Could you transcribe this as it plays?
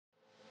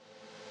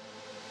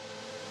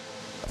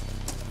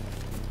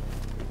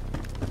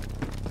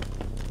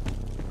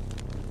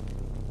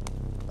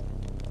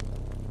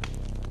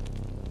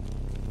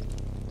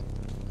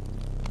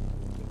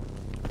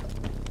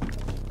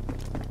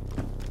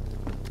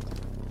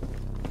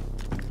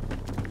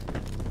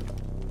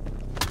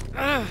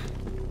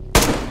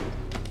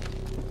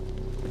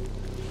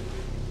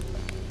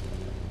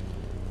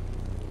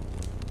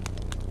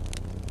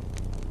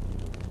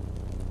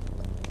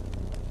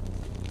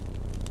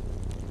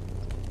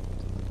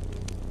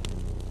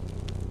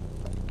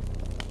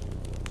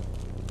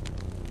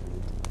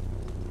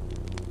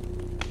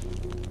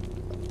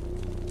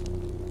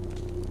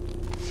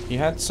He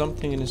had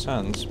something in his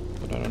hands,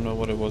 but I don't know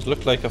what it was.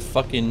 Looked like a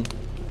fucking...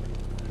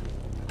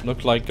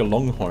 Looked like a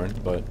longhorn,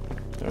 but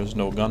there's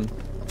no gun.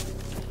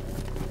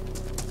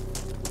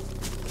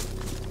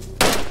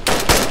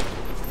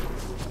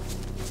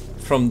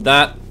 From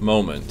that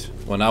moment,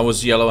 when I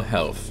was yellow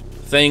health,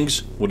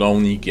 things would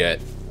only get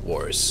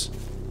worse.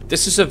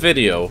 This is a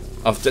video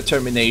of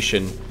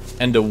determination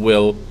and the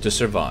will to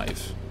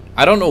survive.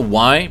 I don't know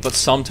why, but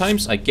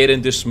sometimes I get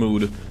in this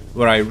mood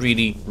where I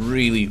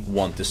really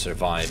want to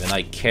survive and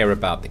I care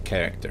about the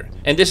character.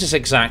 And this is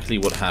exactly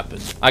what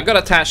happened. I got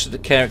attached to the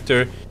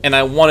character and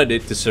I wanted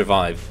it to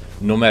survive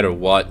no matter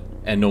what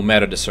and no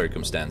matter the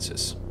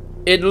circumstances.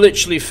 It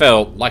literally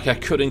felt like I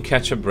couldn't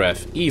catch a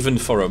breath even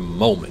for a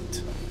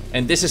moment.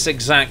 And this is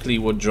exactly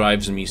what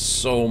drives me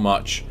so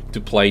much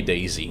to play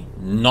DayZ.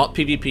 Not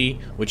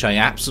PvP, which I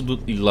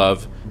absolutely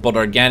love, but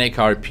organic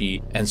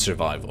RP and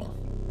survival.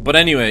 But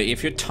anyway,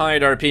 if you're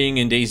tired RPing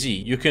in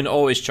DayZ, you can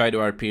always try to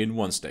RP in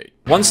One State.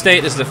 One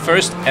State is the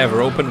first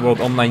ever open world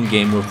online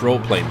game with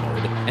roleplay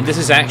mode, and this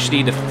is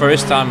actually the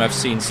first time I've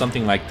seen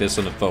something like this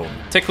on the phone.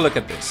 Take a look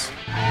at this.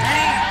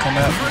 Come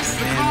out.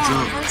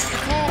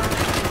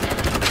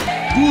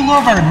 Pull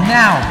over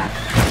now!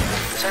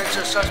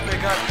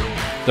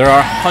 There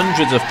are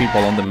hundreds of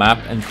people on the map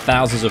and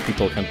thousands of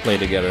people can play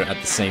together at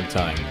the same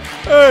time.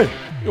 Hey!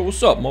 Yo,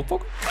 what's up,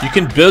 motherfucker? You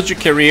can build your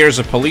career as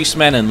a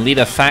policeman and lead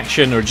a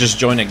faction, or just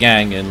join a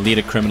gang and lead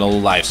a criminal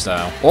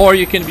lifestyle. Or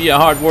you can be a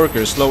hard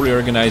worker, slowly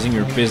organizing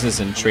your business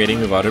and trading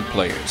with other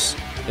players.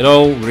 It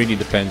all really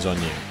depends on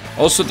you.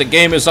 Also, the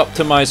game is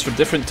optimized for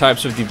different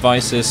types of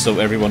devices so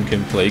everyone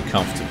can play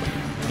comfortably.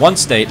 One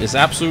State is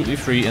absolutely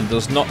free and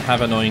does not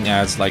have annoying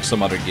ads like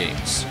some other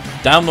games.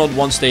 Download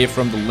One State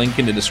from the link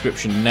in the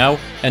description now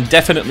and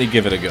definitely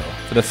give it a go.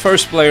 For the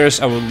first players,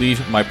 I will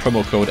leave my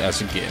promo code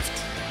as a gift.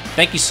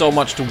 Thank you so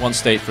much to One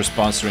State for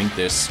sponsoring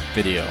this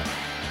video.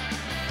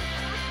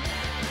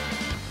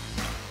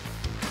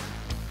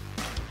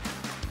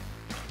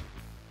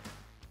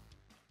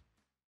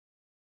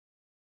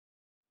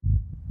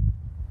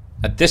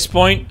 At this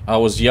point, I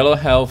was yellow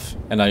health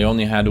and I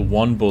only had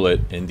one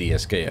bullet in the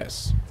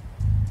SKS.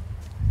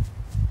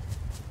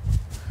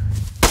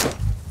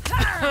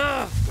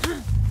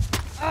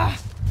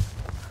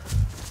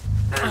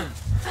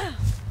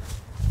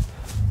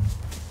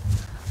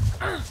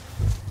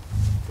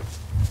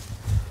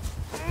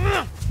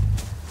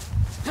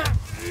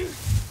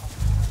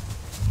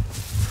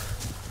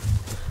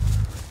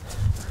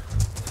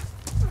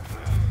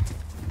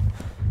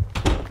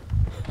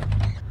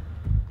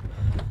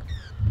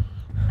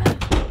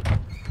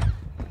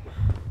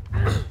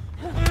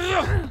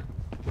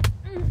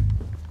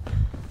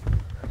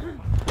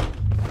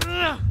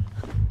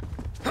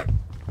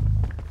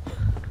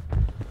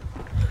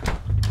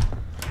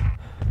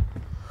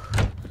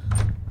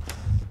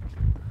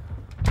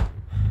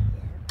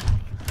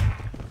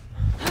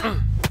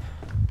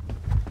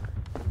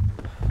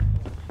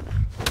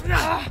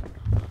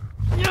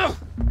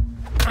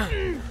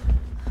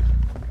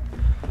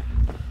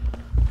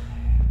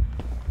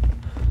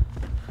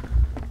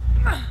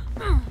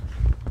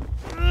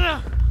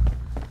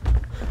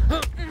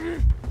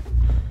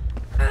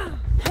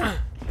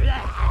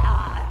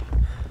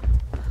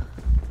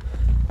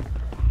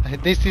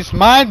 This is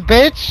mine,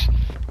 bitch!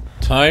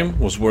 Time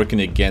was working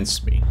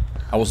against me.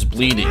 I was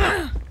bleeding,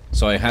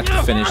 so I had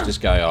to finish this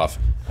guy off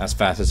as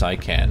fast as I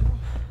can.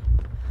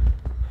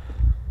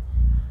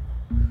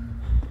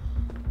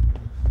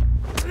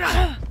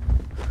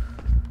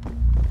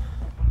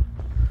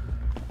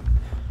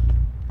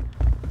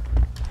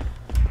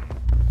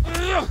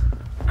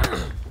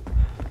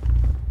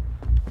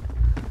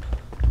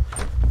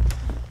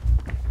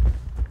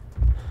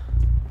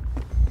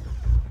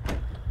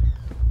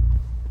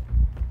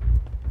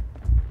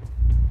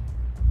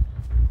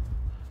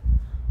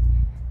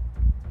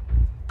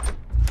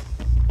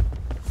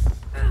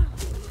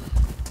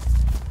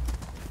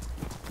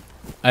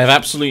 I have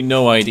absolutely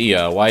no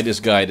idea why this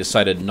guy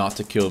decided not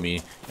to kill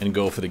me and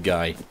go for the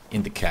guy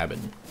in the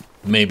cabin.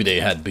 Maybe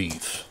they had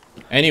beef.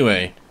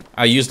 Anyway,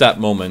 I used that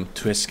moment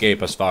to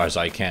escape as far as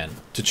I can,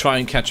 to try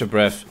and catch a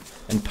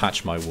breath and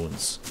patch my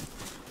wounds.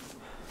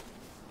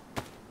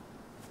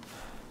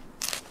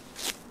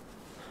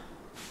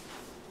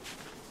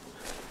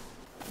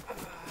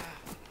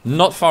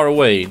 Not far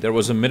away, there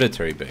was a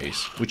military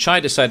base, which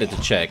I decided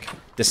to check,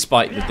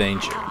 despite the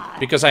danger,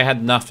 because I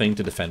had nothing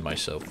to defend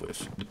myself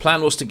with. The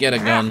plan was to get a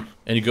gun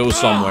and go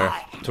somewhere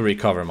to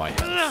recover my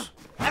health.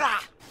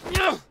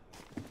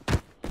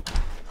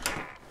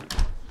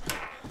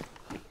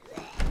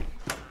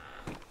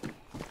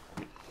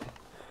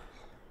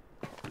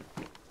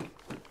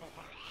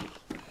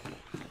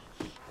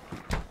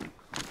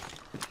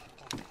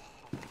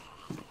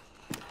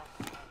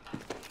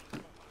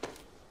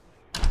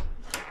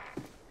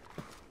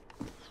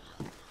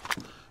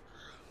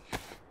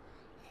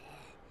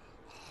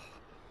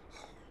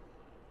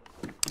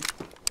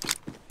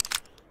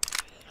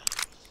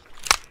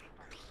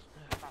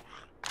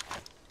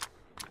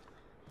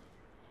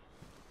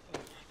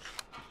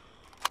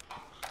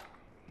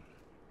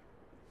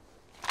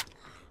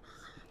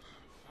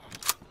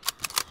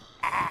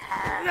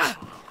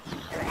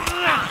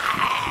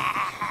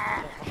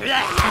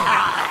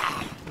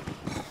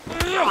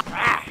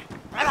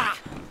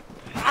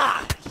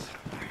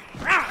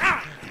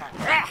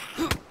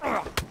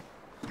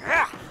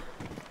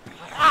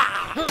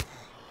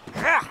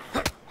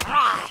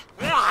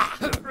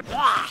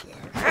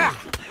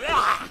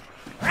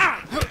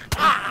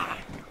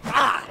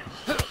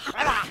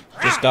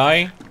 Just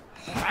die.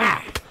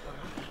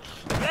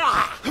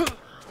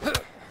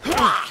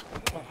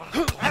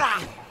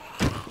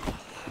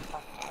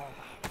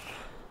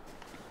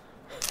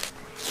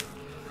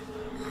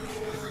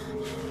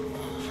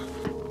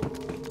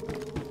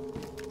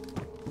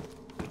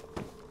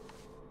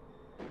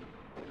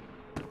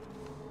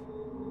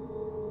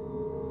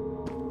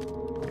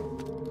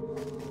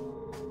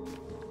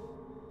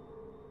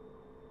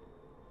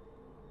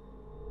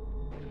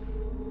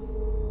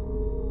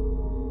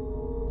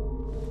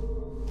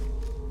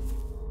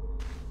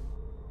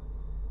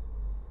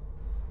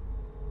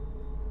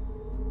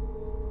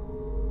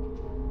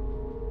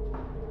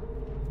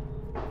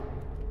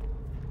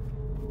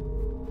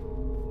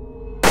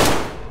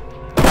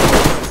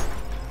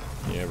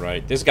 Yeah,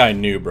 right. This guy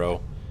knew,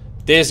 bro.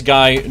 This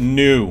guy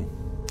knew.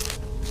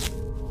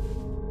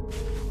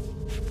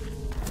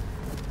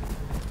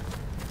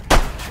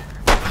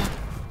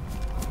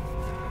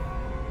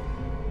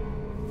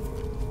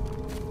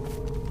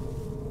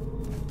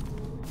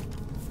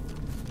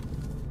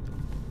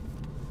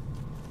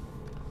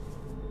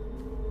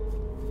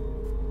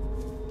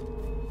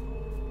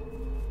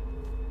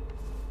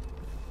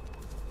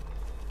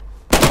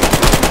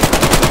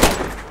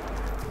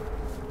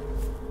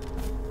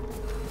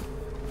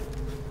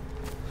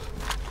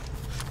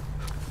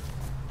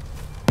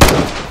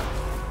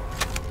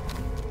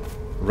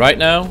 Right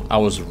now, I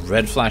was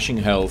red flashing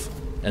health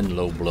and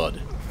low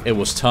blood. It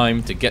was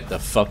time to get the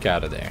fuck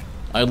out of there.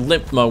 I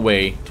limped my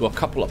way to a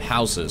couple of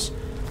houses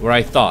where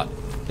I thought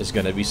is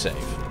gonna be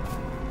safe.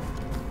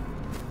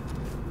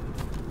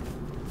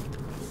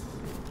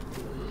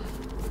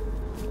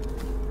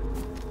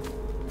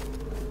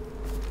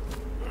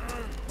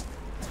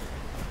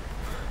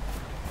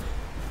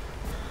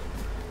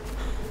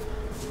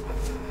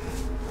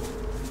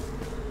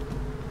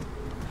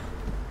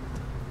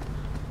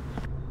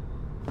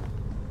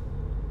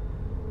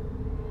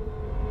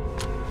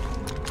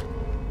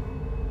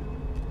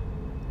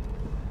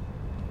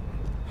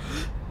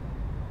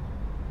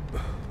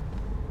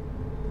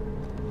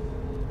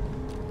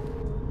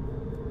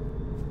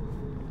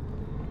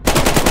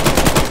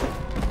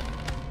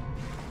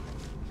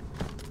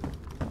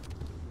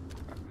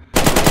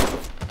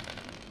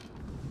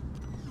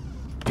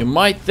 You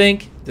might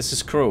think this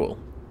is cruel,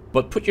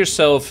 but put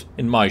yourself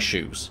in my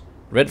shoes.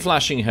 Red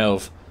flashing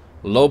health,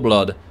 low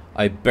blood,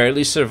 I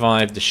barely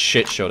survived the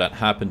shit show that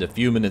happened a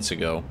few minutes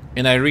ago,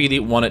 and I really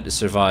wanted to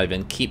survive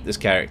and keep this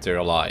character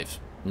alive.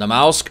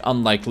 Namalsk,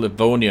 unlike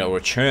Livonia or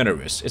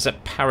Chernobyl, is a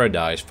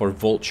paradise for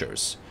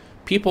vultures.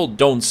 People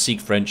don't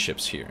seek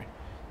friendships here.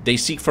 They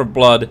seek for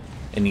blood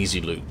and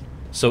easy loot.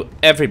 So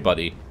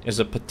everybody is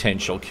a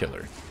potential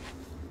killer.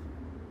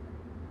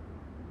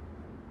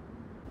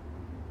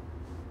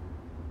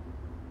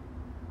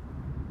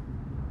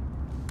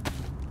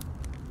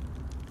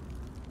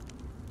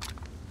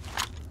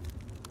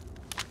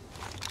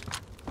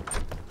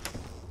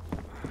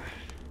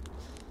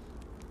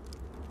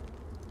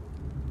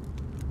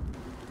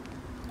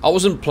 I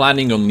wasn't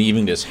planning on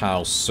leaving this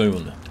house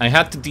soon. I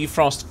had to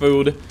defrost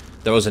food,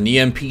 there was an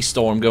EMP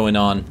storm going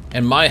on,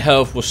 and my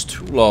health was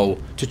too low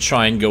to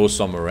try and go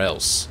somewhere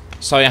else.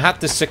 So I had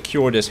to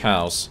secure this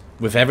house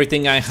with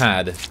everything I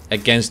had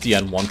against the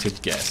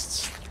unwanted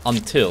guests,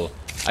 until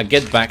I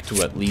get back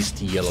to at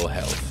least yellow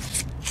health.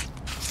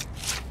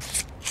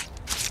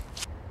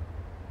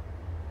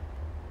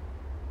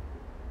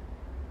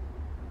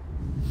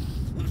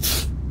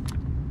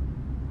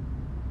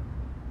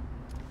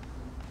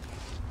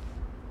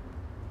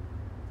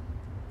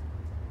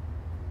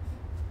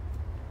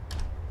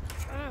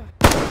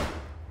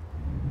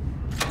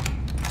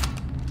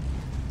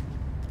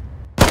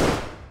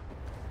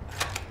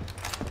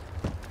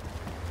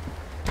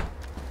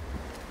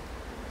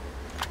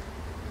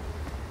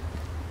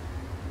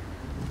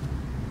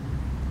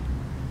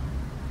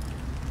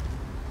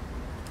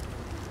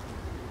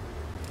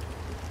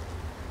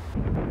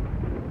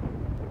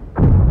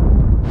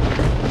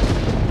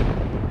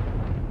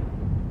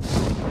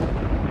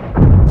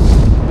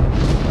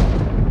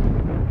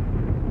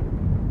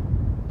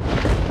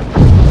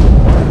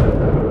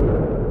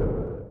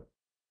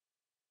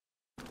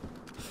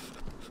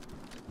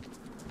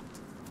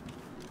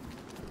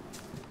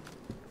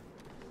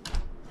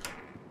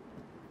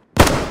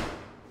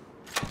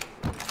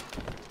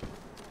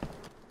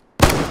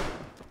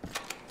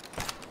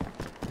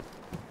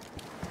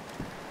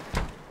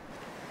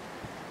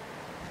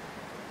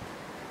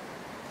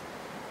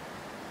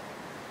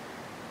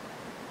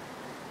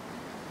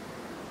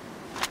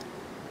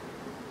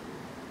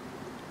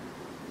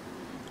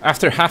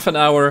 After half an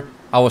hour,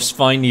 I was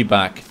finally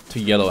back to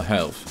yellow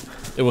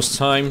health. It was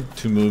time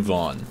to move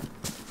on.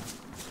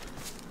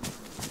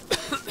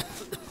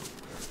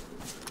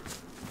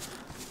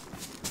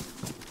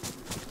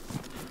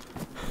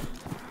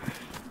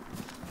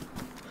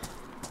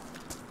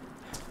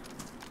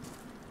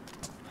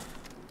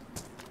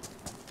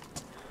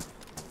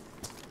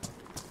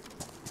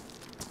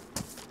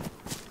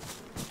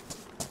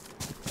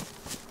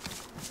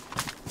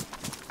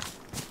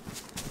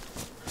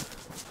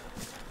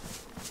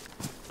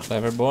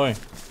 Clever boy.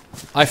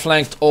 I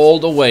flanked all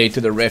the way to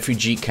the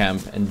refugee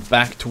camp and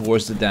back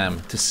towards the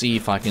dam to see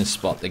if I can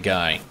spot the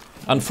guy.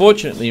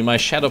 Unfortunately, my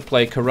shadow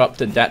play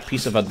corrupted that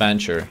piece of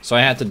adventure, so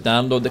I had to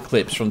download the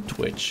clips from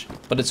Twitch,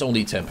 but it's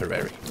only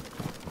temporary.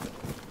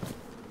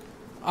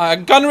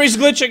 Gunnery's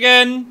glitch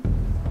again!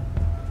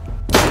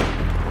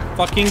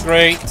 Fucking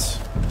great.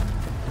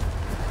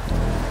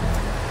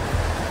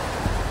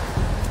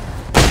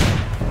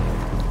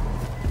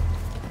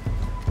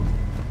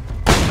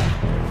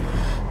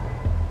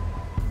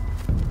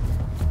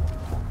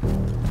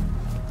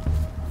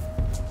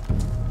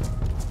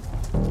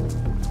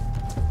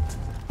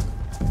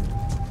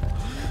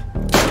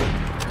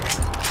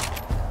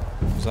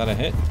 Was that a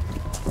hit?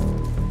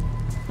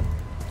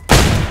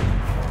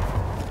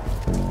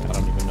 I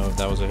don't even know if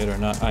that was a hit or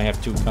not. I have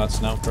 2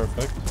 cuts now.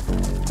 Perfect.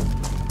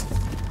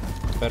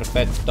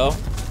 Perfetto.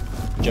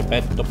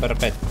 Geppetto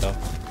perfetto.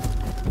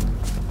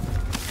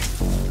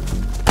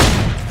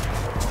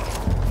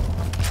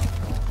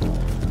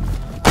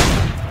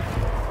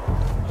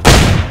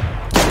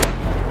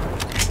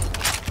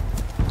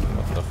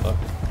 What the fuck?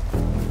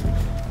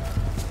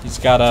 He's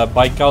got a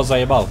Baikal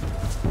Zayabal.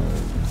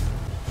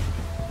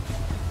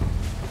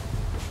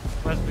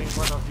 Must be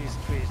one of these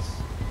trees.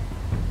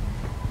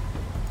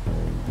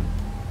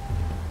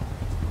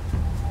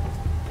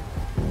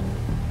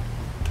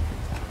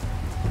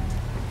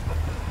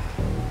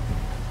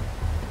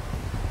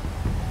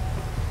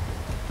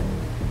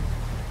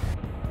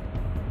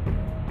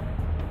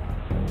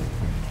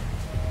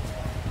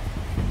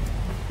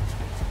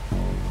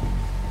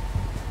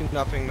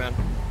 Nothing, man.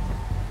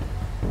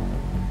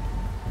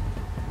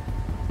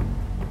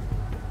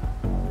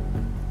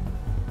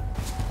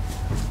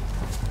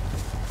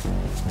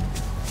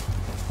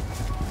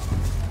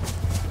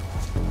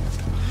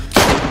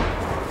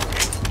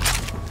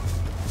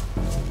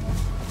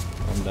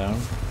 Calm down.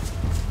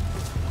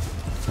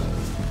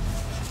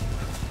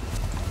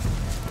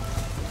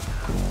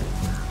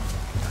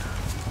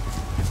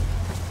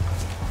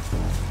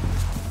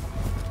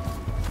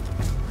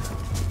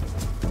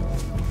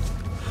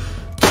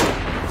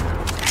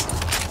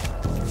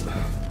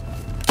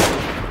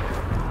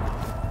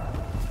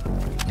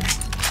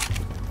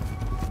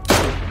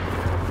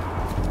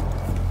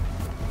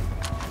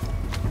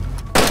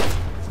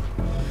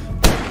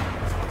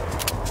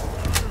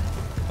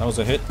 That was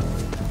a hit.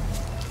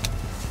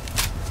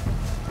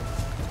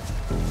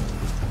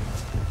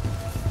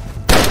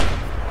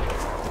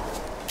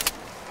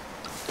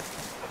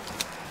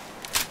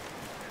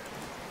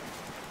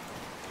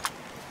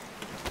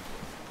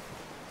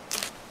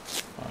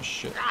 Oh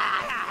shit.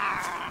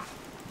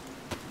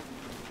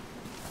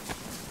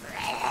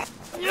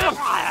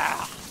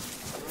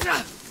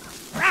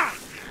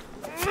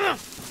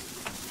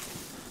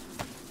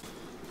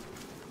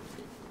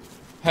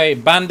 Hey,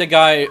 ban the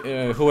guy,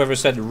 whoever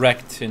said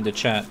wrecked in the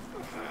chat.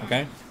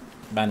 Okay?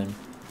 Ban him.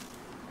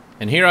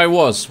 And here I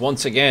was,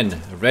 once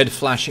again, red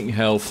flashing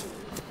health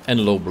and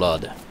low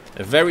blood.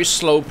 A very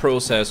slow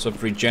process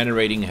of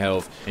regenerating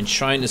health and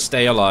trying to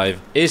stay alive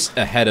is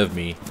ahead of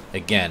me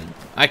again.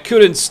 I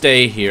couldn't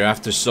stay here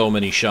after so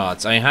many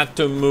shots. I had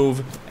to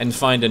move and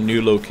find a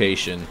new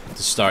location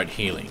to start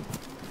healing.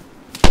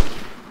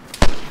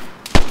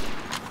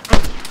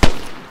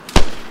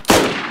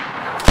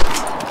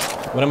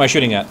 What am I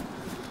shooting at?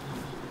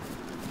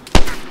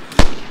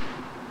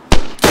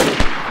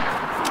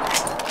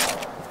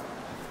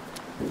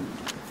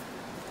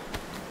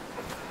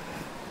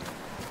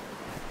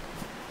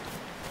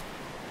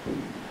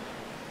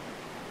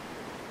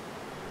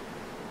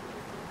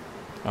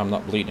 I'm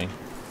not bleeding.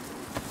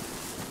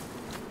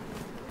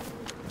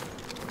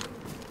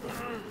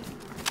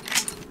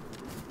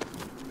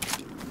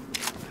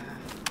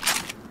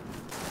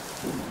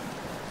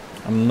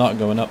 I'm not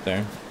going up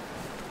there.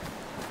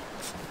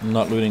 I'm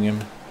not looting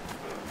him.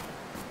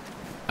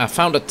 I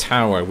found a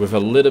tower with a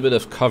little bit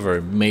of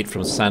cover made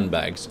from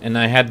sandbags, and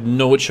I had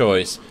no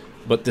choice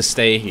but to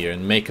stay here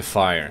and make a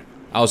fire.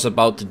 I was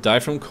about to die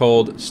from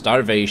cold,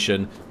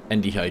 starvation,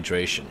 and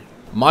dehydration.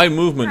 My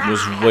movement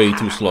was way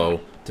too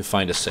slow to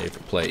find a safer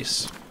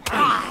place.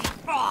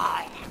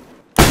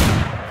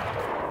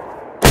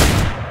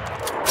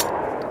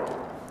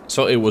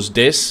 So it was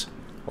this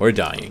or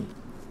dying.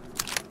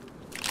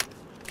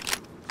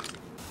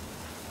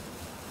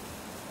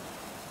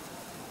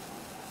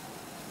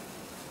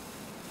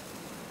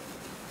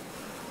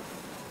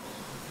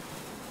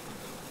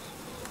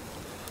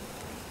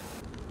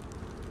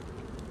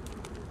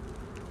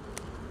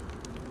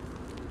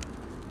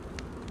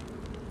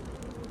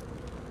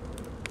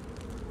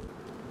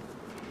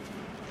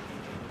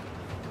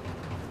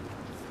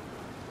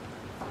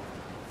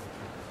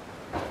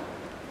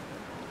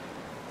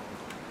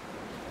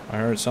 I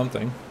heard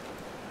something.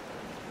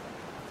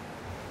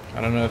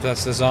 I don't know if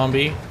that's the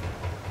zombie.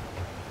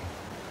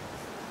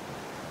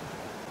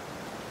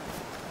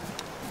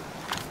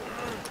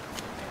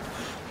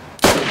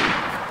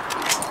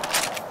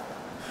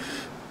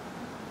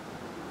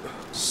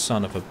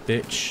 Son of a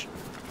bitch.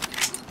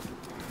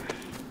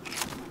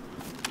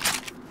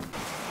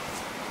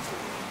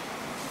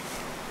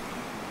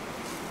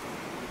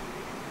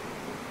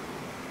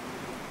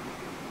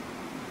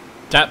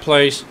 That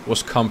place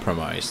was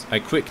compromised. I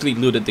quickly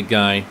looted the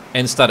guy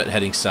and started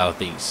heading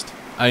southeast.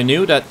 I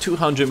knew that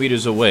 200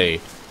 meters away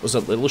was a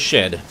little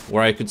shed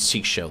where I could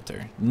seek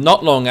shelter.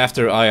 Not long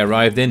after I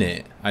arrived in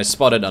it, I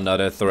spotted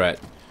another threat.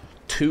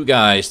 2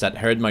 guys that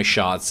heard my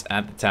shots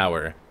at the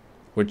tower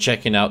were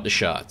checking out the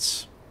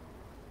shots.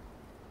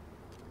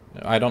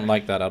 I don't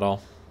like that at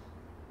all.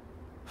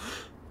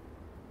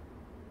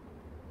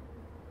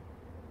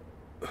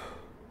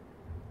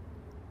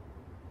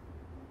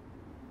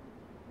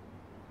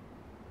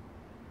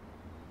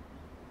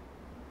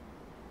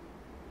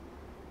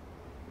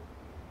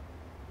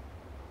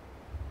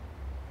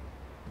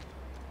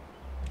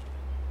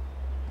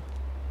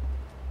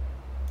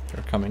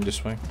 They're coming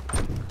this way.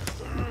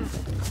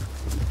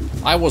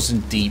 I was in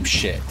deep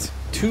shit.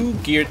 2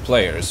 geared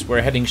players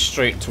were heading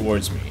straight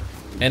towards me,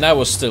 and I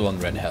was still on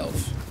red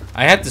health.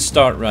 I had to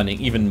start running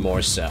even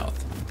more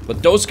south.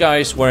 But those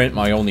guys weren't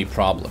my only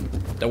problem.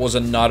 There was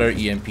another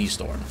EMP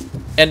storm,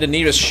 and the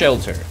nearest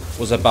shelter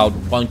was about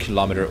 1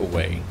 kilometer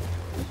away.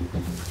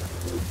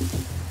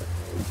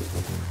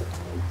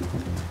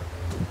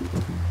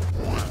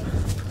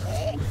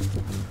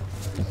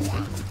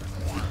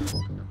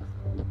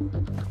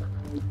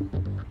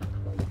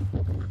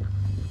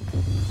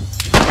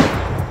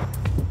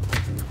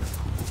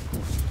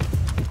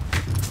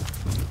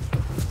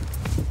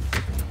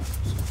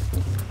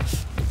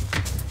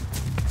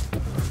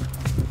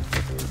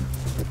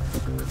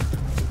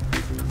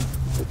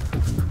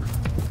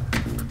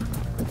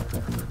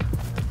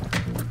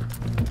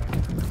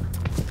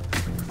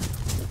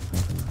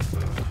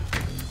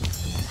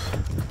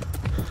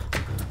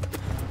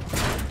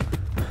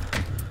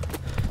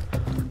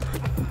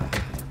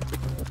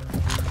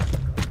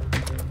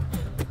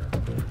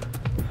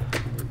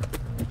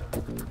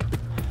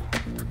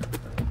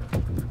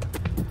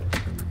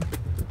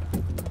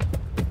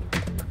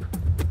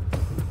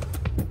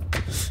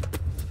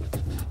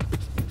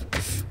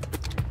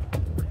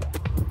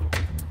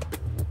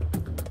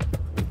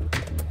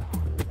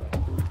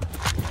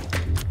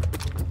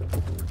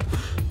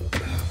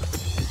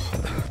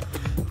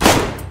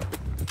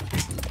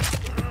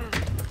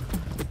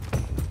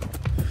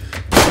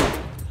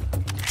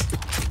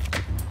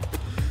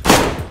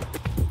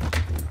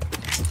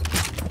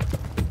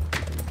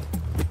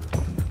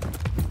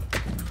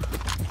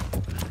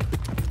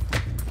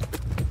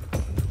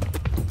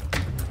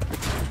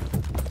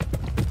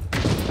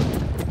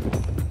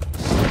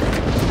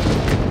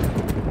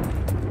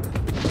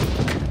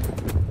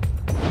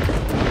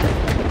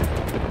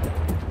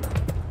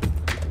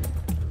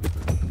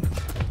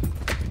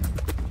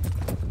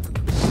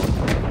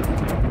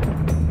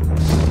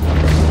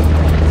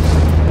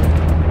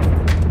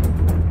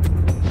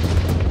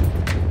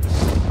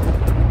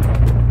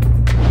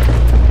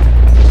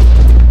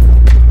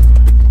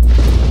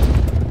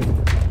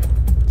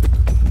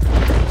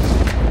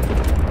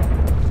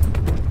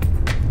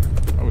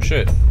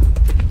 Shit.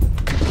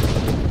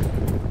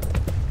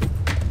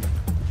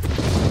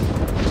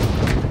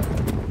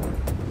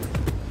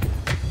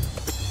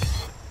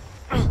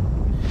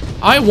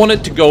 I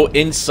wanted to go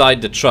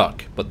inside the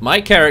truck, but my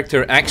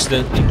character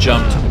accidentally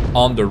jumped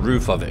on the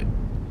roof of it.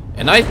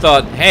 And I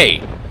thought,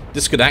 hey,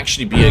 this could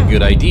actually be a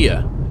good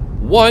idea.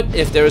 What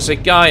if there's a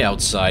guy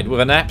outside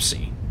with an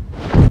APSI?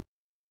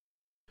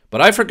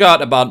 But I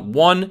forgot about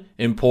one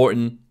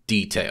important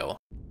detail.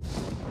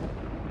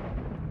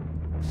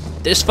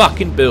 This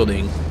fucking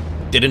building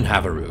didn't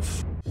have a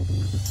roof.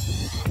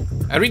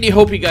 I really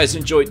hope you guys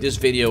enjoyed this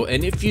video,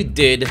 and if you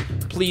did,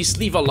 please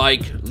leave a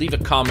like, leave a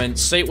comment,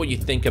 say what you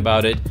think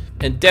about it,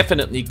 and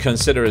definitely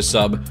consider a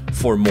sub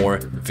for more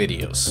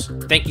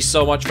videos. Thank you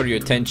so much for your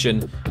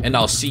attention, and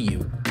I'll see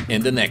you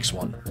in the next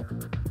one.